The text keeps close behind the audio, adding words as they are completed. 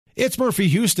It's Murphy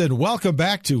Houston. Welcome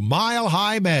back to Mile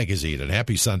High Magazine, and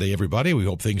happy Sunday, everybody. We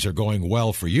hope things are going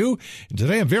well for you. And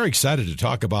today I'm very excited to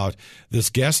talk about this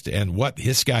guest and what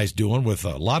his guy's doing with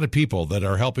a lot of people that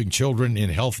are helping children in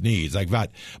health needs. I've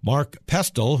got Mark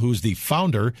Pestel, who's the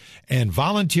founder and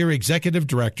volunteer executive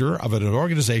director of an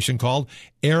organization called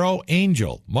Arrow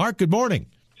Angel. Mark, good morning.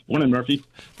 Morning, Murphy.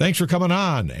 Thanks for coming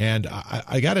on. And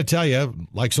I got to tell you,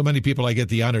 like so many people I get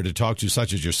the honor to talk to,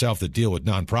 such as yourself, that deal with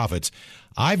nonprofits,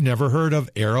 I've never heard of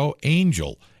Arrow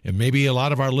Angel, and maybe a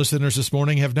lot of our listeners this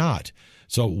morning have not.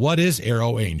 So what is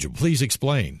Arrow Angel? Please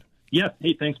explain. Yeah.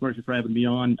 Hey, thanks, Murphy, for having me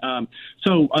on.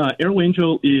 Arrow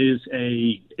Angel is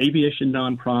a aviation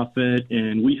nonprofit,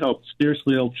 and we help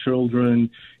seriously ill children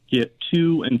get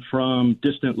to and from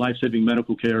distant life-saving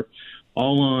medical care,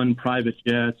 all on private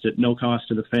jets at no cost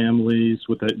to the families.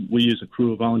 We use a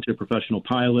crew of volunteer professional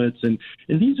pilots, and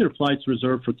these are flights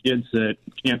reserved for kids that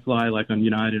can't fly like on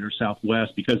United or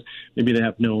Southwest because maybe they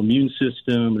have no immune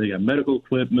system, they got medical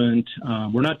equipment.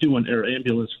 We're not doing air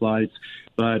ambulance flights,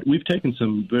 but we've taken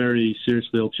some very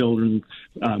seriously ill children,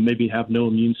 maybe have no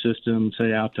immune system,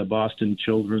 say out to Boston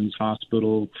Children's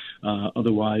Hospital,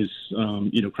 otherwise,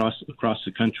 across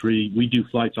the country. We do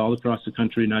flights all across the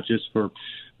country, not just for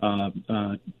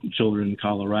children in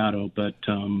Colorado, but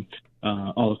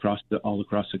all across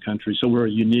the country. So we're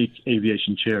a unique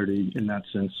aviation charity in that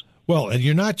sense. Well, and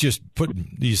you're not just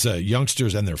putting these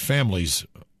youngsters and their families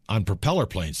on propeller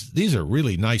planes. These are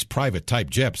really nice private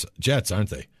type jets, aren't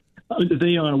they?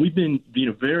 They are. We've been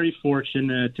very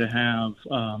fortunate to have,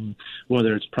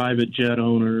 whether it's private jet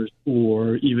owners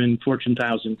or even Fortune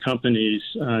 1000 companies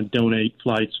donate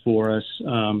flights for us.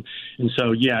 And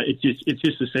so, yeah, it's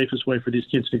just the safest way for these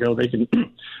kids to go. They can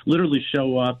literally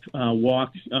show up,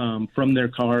 walk from their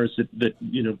cars that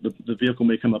the vehicle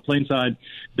may come up plainside.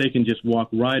 They can just walk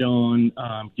right on,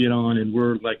 get on, and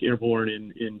we're like airborne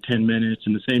in 10 minutes,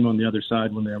 and the same on the other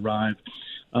side when they arrive.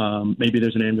 Maybe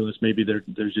there's an ambulance, maybe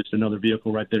there's just another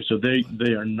vehicle right there. So they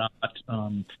are not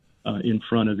in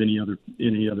front of any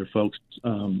other folks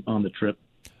on the trip.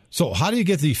 So how do you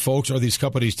get these folks or these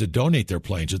companies to donate their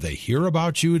planes? Do they hear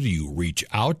about you? Do you reach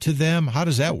out to them? How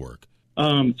does that work?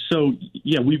 We're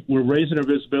raising our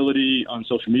visibility on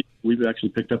social media. We've actually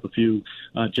picked up a few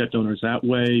jet owners that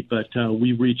way, but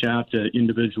we reach out to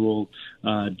individual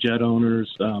jet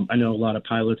owners. I know a lot of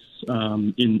pilots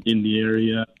in the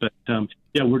area, but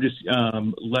we're just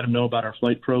let them know about our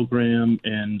flight program,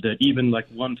 and that even like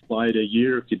one flight a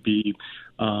year could be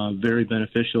very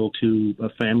beneficial to a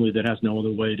family that has no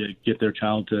other way to get their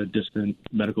child to distant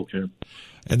medical care.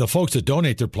 And the folks that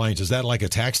donate their planes, is that like a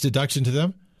tax deduction to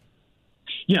them?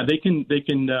 Yeah, they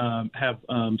can have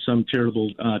some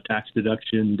charitable tax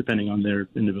deduction depending on their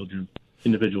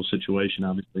individual situation,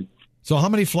 obviously. So how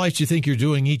many flights do you think you're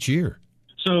doing each year?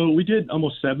 So we did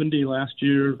almost 70 last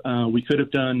year. We could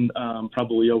have done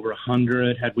probably over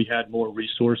 100 had we had more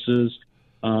resources.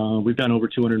 We've done over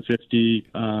 250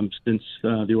 since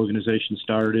the organization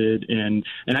started, and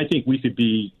I think we could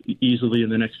be easily in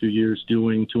the next few years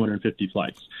doing 250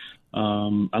 flights.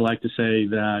 I like to say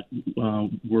that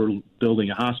we're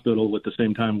building a hospital at the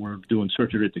same time we're doing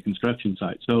surgery at the construction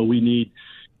site. So we need,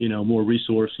 more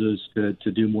resources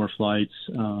to do more flights.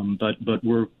 But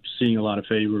we're seeing a lot of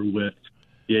favor with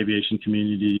the aviation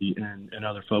community and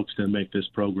other folks to make this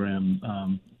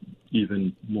program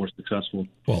even more successful.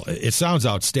 Well, it sounds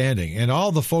outstanding. And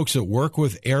all the folks that work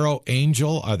with Arrow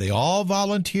Angel, are they all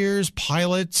volunteers,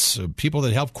 pilots, people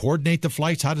that help coordinate the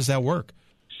flights? How does that work?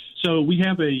 So we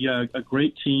have a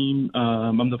great team.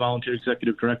 I'm the volunteer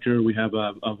executive director. We have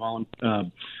a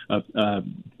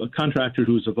contractor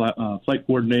who's a flight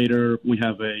coordinator. We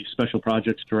have a special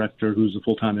projects director who's a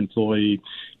full-time employee,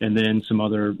 and then some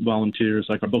other volunteers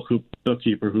like our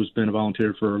bookkeeper who's been a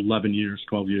volunteer for 11 years,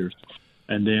 12 years.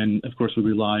 And then, of course, we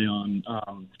rely on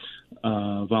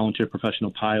volunteer professional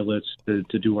pilots to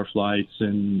do our flights,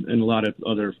 and a lot of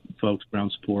other folks,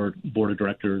 ground support, board of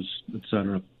directors, et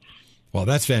cetera. Well,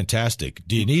 that's fantastic.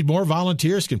 Do you need more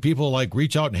volunteers? Can people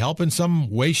reach out and help in some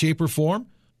way, shape, or form?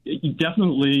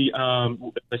 Definitely. As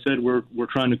I said, we're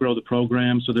trying to grow the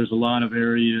program, so there's a lot of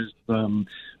areas,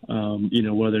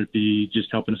 whether it be just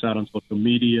helping us out on social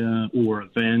media or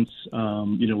events.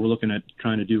 We're looking at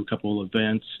trying to do a couple of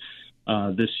events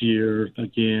this year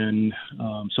again.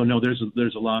 So no, there's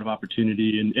a lot of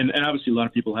opportunity, and obviously a lot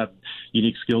of people have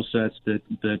unique skill sets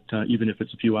that even if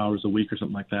it's a few hours a week or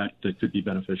something like that could be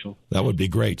beneficial. That would be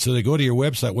great. So they go to your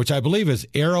website, which I believe is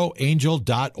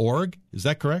arrowangel.org. Is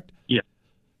that correct? Yeah,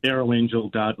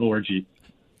 arrowangel.org.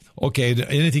 Okay,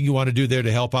 anything you want to do there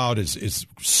to help out is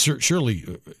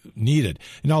surely needed.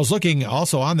 And I was looking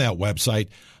also on that website,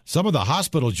 some of the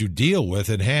hospitals you deal with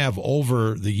and have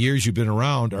over the years you've been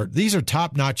around these are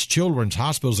top-notch children's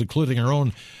hospitals, including our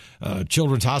own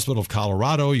Children's Hospital of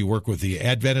Colorado. You work with the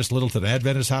Littleton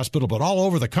Adventist Hospital, but all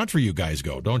over the country you guys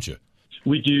go, don't you?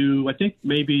 We do. I think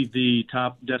maybe the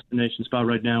top destination spot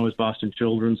right now is Boston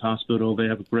Children's Hospital. They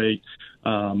have a great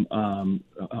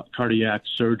cardiac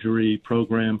surgery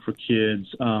program for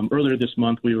kids. Earlier this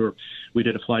month, we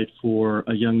did a flight for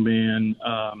a young man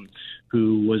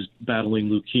who was battling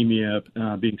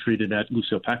leukemia, being treated at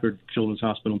Lucile Packard Children's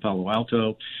Hospital in Palo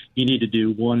Alto. He needed to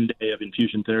do 1 day of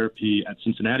infusion therapy at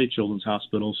Cincinnati Children's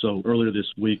Hospital. So earlier this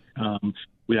week,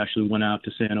 we actually went out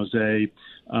to San Jose,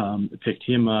 picked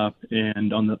him up,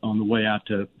 and on the way out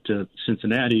to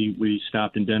Cincinnati, we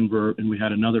stopped in Denver, and we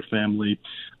had another family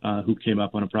who came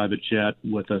up on a private jet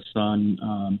with a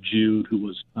son, Jude, who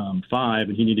was 5,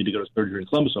 and he needed to go to surgery in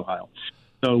Columbus, Ohio.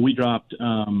 So we dropped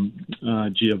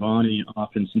Giovanni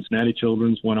off in Cincinnati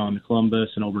Children's, went on to Columbus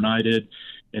and overnighted,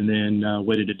 and then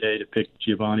waited a day to pick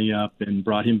Giovanni up and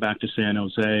brought him back to San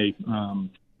Jose a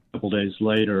couple days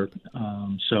later.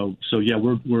 So yeah,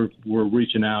 we're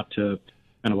reaching out to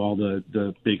kind of all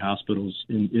the big hospitals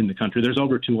in the country. There's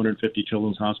over 250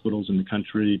 children's hospitals in the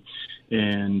country,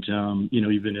 and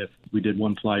even if we did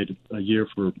one flight a year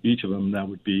for each of them, that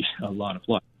would be a lot of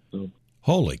flights. So.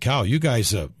 Holy cow! You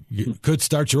guys you could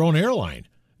start your own airline.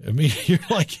 I mean, you're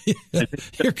like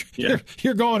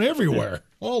you're going everywhere.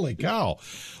 Holy cow!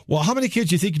 Well, how many kids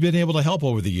do you think you've been able to help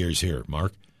over the years here,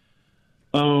 Mark?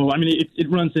 Oh, I mean, it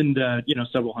runs into,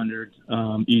 several hundred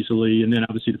easily, and then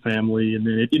obviously the family, and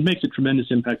then it makes a tremendous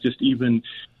impact just even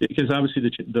because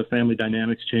obviously the family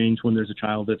dynamics change when there's a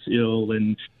child that's ill,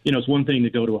 and, it's one thing to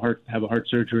go to have a heart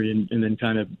surgery and then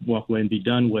kind of walk away and be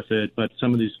done with it, but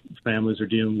some of these families are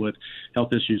dealing with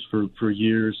health issues for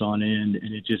years on end,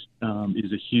 and it just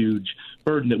is a huge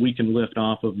burden that we can lift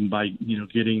off of them by,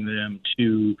 getting them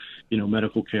to,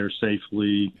 medical care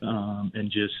safely,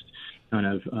 and just kind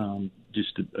of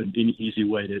just an easy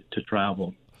way to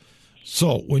travel.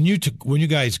 So when you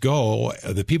guys go,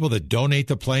 the people that donate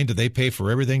the plane, do they pay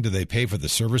for everything? Do they pay for the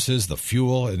services, the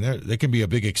fuel? And there can be a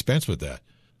big expense with that.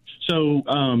 So,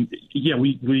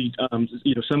 we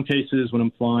some cases when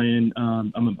I'm flying,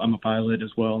 I'm a pilot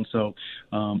as well, and so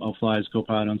I'll fly as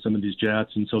co-pilot on some of these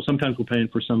jets, and so sometimes we're paying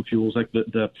for some fuels. Like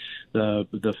the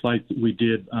flight that we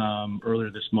did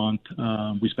earlier this month,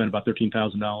 we spent about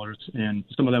 $13,000, and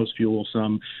some of that was fuel,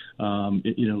 some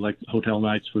like hotel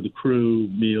nights for the crew,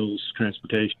 meals,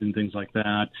 transportation, things like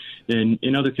that. And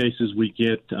in other cases, we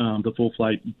get the full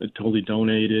flight totally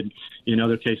donated. In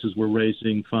other cases, we're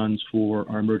raising funds for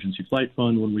our emergency flight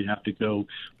fund when we have to go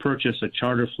purchase a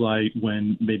charter flight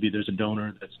when maybe there's a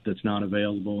donor that's not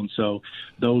available. And so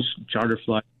those charter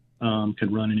flights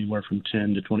can run anywhere from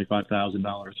 $10,000 to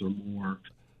 $25,000 or more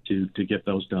to get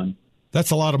those done.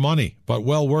 That's a lot of money, but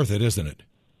well worth it, isn't it?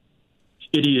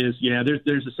 It is, yeah.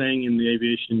 There's a saying in the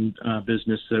aviation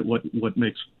business that what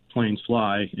makes planes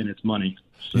fly, and it's money.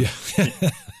 So. Yeah.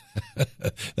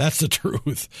 That's the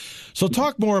truth. So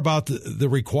talk more about the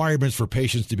requirements for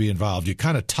patients to be involved. You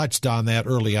kind of touched on that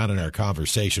early on in our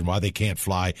conversation, why they can't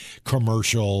fly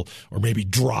commercial or maybe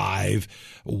drive.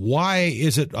 Why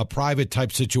is it a private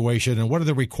type situation, and what are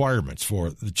the requirements for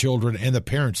the children and the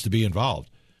parents to be involved?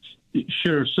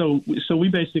 Sure. So we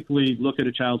basically look at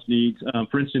a child's needs.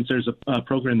 For instance, there's a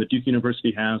program that Duke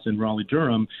University has in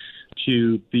Raleigh-Durham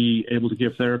to be able to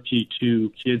give therapy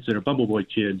to kids that are bubble boy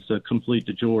kids, complete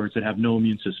DeJours, that have no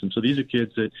immune system. So these are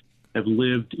kids that have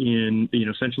lived in,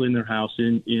 essentially in their house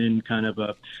in kind of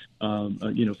a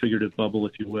figurative bubble,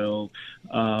 if you will.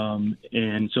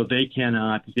 And so they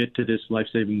cannot get to this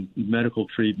life-saving medical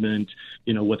treatment,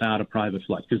 without a private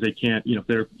flight, because they can't, if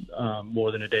they're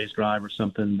more than a day's drive or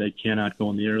something, they cannot go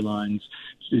on the airlines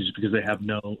just because they have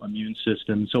no immune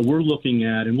system. So we're looking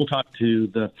at, and we'll talk to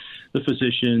the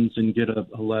physicians and get a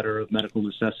letter of medical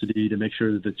necessity to make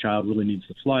sure that the child really needs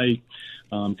the flight,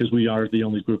 because we are the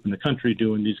only group in the country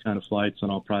doing these kind of flights on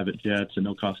all private jets and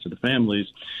no cost to the families.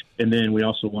 And then we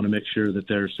also want to make sure that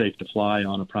they're safe to fly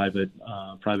on a private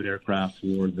aircraft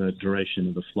for the duration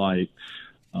of the flight.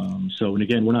 And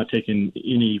again, we're not taking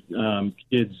any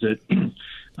kids that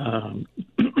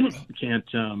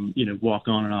can't, walk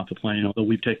on and off the plane, although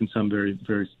we've taken some very,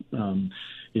 very,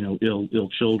 ill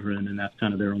children, and that's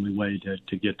kind of their only way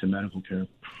to get to medical care.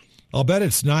 I'll bet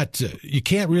it's not, you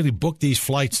can't really book these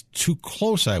flights too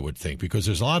close, I would think, because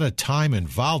there's a lot of time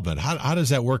involvement. How does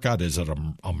that work out? Is it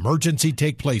an emergency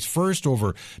take place first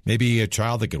over maybe a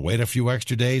child that could wait a few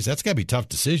extra days? That's got to be tough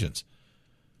decisions.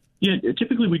 Yeah,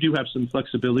 typically we do have some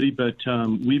flexibility, but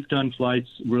we've done flights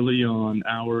really on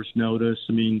hours' notice.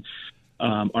 I mean,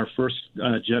 Our first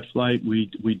jet flight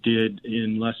we did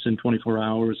in less than 24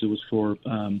 hours. It was for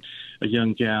a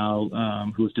young gal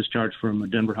who was discharged from a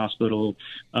Denver hospital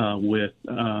with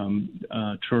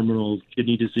terminal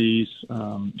kidney disease.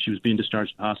 She was being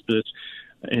discharged to hospice.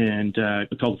 And I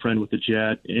called a friend with the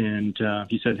jet, and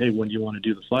he said, "Hey, when do you want to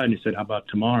do the flight?" And he said, "How about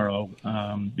tomorrow?"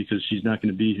 Because she's not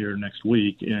going to be here next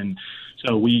week. And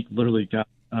so we literally got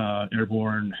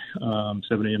airborne 7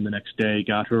 a.m. the next day,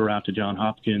 got her out to Johns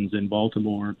Hopkins in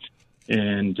Baltimore,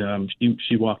 and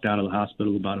she walked out of the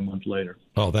hospital about a month later.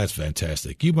 Oh, that's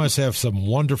fantastic. You must have some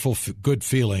wonderful, good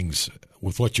feelings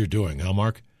with what you're doing, huh,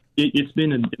 Mark? It's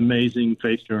been an amazing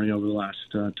faith journey over the last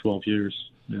 12 years.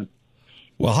 Yeah.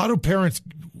 Well, how do parents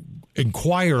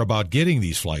inquire about getting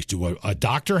these flights? Do a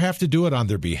doctor have to do it on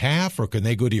their behalf, or can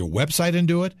they go to your website and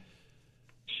do it?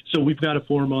 So we've got a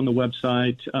form on the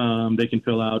website. They can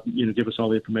fill out, give us all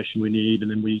the information we need, and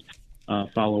then we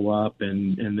follow up.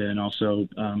 And then also,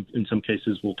 in some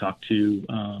cases, we'll talk to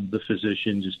the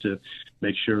physician just to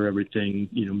make sure everything,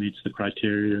 meets the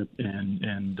criteria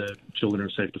and the children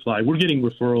are safe to fly. We're getting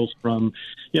referrals from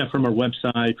our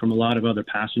website, from a lot of other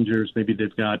passengers. Maybe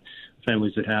they've got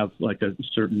families that have like a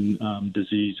certain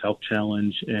disease, health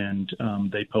challenge, and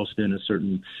they post in a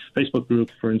certain Facebook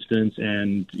group, for instance,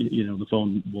 and the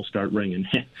phone will start ringing.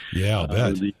 Yeah, I'll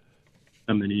bet.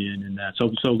 Coming in and that.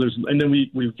 So there's, and then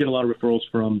we get a lot of referrals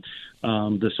from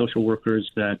the social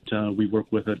workers that we work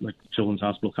with at like Children's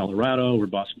Hospital Colorado or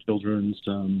Boston Children's,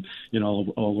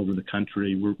 all over the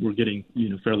country. We're getting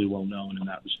fairly well known in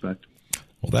that respect.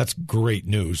 Well, that's great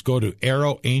news. Go to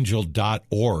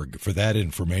arrowangel.org for that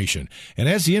information. And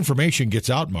as the information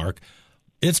gets out, Mark,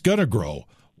 it's going to grow.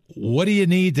 What do you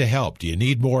need to help? Do you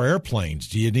need more airplanes?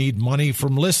 Do you need money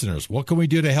from listeners? What can we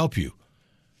do to help you?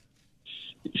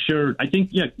 Sure. I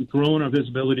think, growing our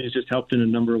visibility has just helped in a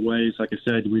number of ways. Like I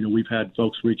said, we've had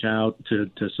folks reach out to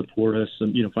support us,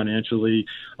 financially.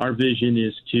 Our vision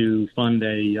is to fund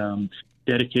a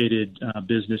dedicated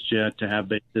business jet to have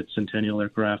based at Centennial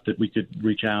Aircraft that we could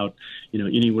reach out,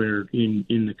 anywhere in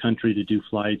the country to do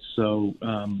flights. So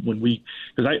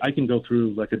because I can go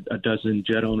through like a dozen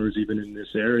jet owners even in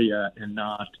this area and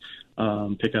not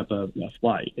pick up a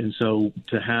flight. And so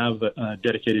to have a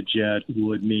dedicated jet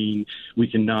would mean we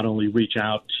can not only reach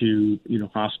out to,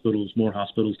 more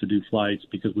hospitals to do flights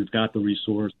because we've got the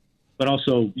resource, but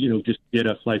also, just get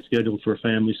a flight scheduled for a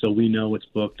family so we know it's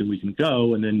booked and we can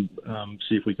go, and then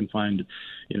see if we can find,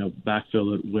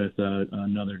 backfill it with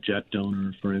another jet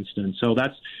donor, for instance. So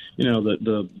that's,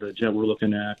 the jet we're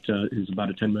looking at is about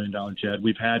a $10 million jet.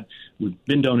 We've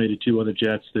been donated 2 other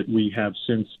jets that we have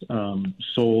since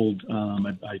sold.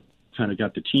 I kind of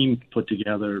got the team put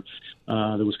together.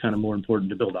 That was kind of more important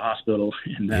to build a hospital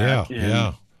and that.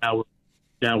 Yeah.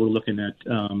 Now we're looking at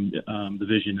the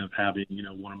vision of having,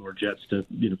 one or more jets to,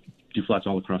 do flights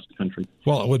all across the country.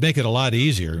 Well, it would make it a lot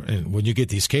easier. And when you get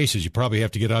these cases, you probably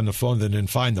have to get on the phone and then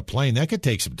find the plane. That could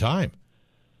take some time.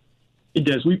 It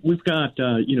does. We've got,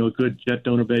 a good jet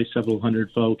donor base, several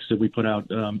hundred folks that we put out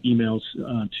emails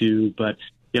to. But,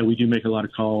 we do make a lot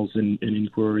of calls and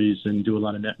inquiries and do a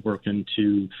lot of networking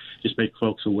to just make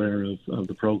folks aware of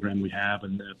the program we have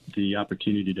and the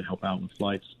opportunity to help out with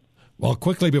flights. Well,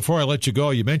 quickly, before I let you go,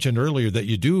 you mentioned earlier that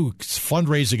you do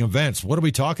fundraising events. What are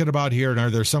we talking about here, and are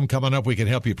there some coming up we can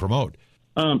help you promote?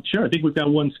 Sure. I think we've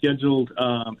got one scheduled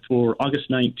for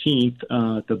August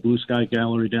 19th at the Blue Sky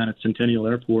Gallery down at Centennial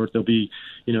Airport. There'll be,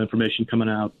 information coming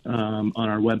out on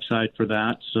our website for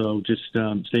that. So just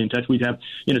stay in touch. We have,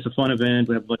 it's a fun event.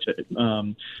 We have a bunch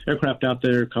of aircraft out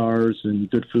there, cars, and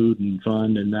good food and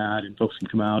fun and that. And folks can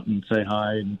come out and say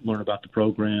hi and learn about the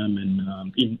program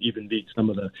and even meet some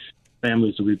of the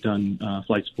families that we've done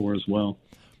flights for as well.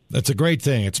 That's a great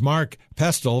thing. It's Mark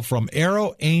Pestel from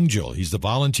Aero Angel. He's the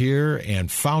volunteer and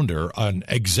founder and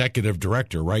executive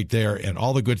director right there, and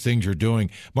all the good things you're doing.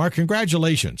 Mark,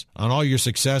 congratulations on all your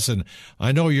success, and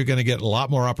I know you're going to get a lot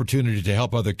more opportunity to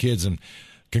help other kids, and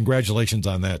congratulations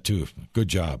on that, too. Good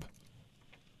job.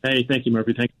 Hey, thank you,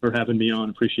 Murphy. Thanks for having me on.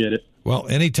 Appreciate it. Well,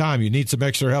 anytime you need some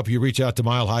extra help, you reach out to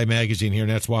Mile High Magazine here,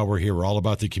 and that's why we're here. We're all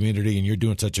about the community, and you're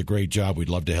doing such a great job. We'd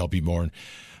love to help you more. And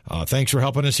thanks for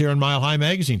helping us here on Mile High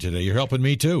Magazine today. You're helping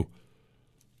me, too.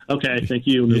 Okay, thank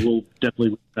you. And we'll definitely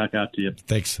reach back out to you.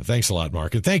 Thanks a lot,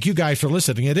 Mark. And thank you guys for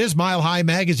listening. It is Mile High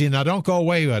Magazine. Now, don't go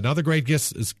away. Another great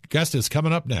guest is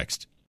coming up next.